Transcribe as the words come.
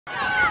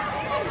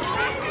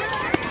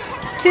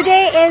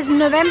Today is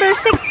November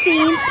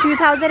 16th,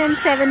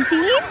 2017.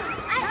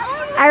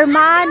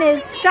 Arman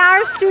is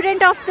Star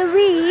Student of the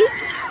Week.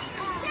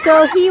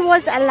 So he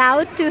was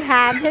allowed to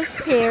have his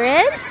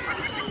parents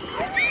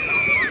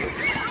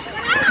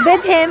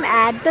with him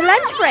at the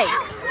lunch break.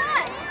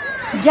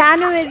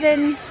 Janu is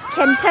in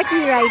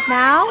Kentucky right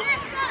now.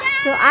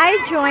 So I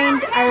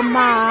joined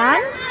Arman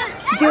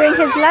during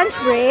his lunch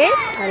break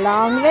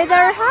along with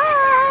Arhan.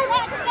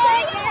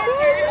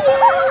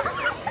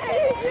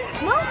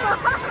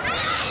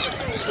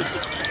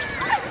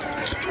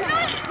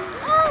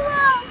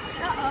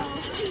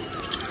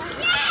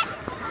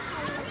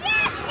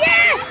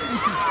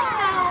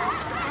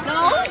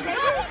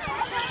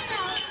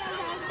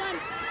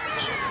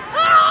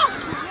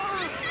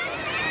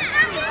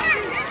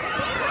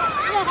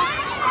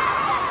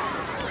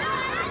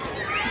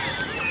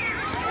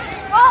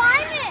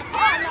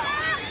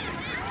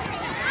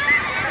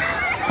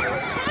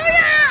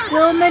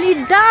 So many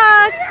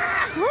ducks!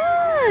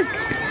 Look!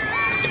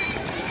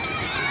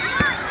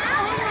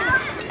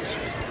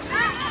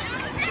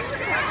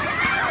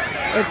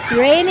 It's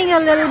raining a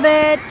little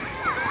bit.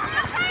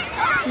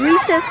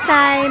 Recess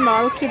time,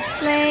 all kids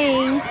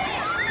playing.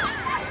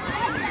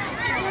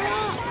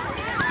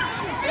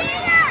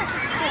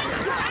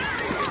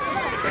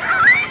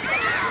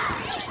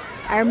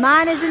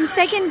 Arman is in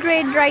 2nd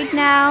grade right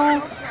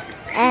now,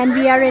 and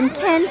we are in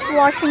Kent,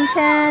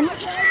 Washington.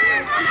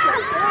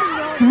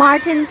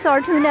 Martin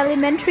Sortun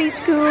Elementary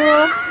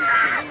School.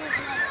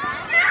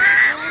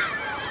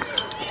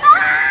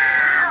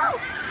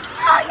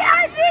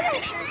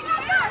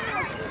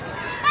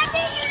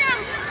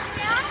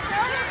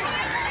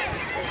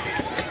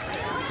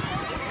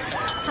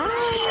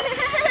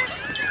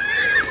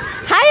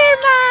 Hi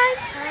Arman.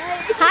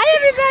 Hi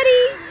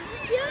everybody.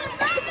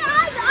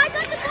 I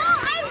got the ball.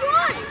 I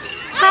won.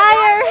 Hi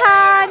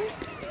Arhan.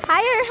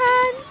 Hi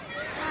Arhan.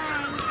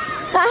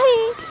 Hi.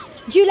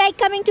 Do you like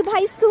coming to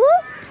high school?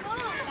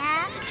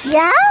 Yeah.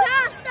 Yeah?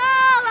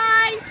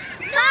 Starlight.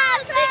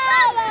 Starlight.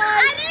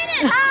 I did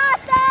it.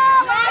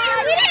 Starlight.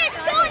 We didn't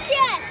start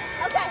yet.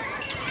 Okay.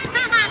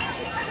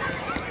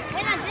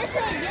 Wait, no, this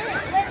one did it.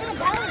 Wait, no,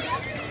 that one did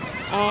it.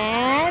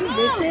 And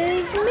this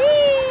is me.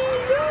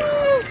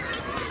 Woo.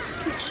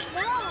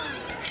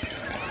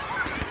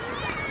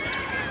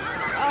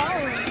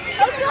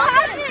 Oh, so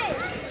happy.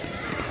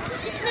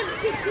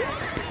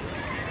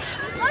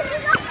 No,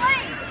 she's not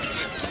playing.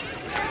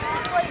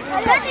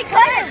 Let me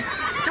cut him.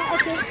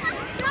 Okay.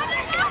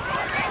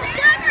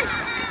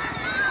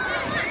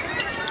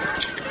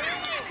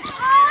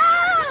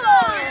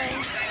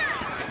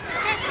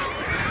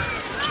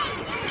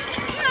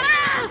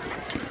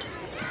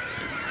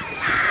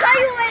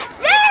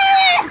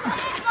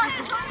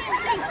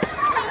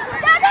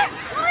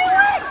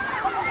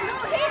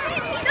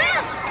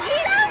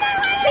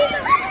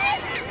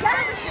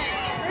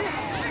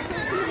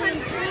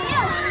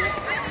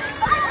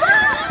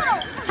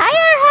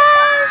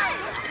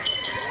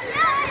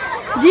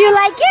 Do you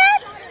like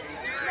it?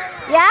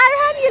 Yeah,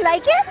 Arhan, you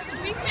like it?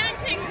 We can't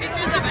take pictures.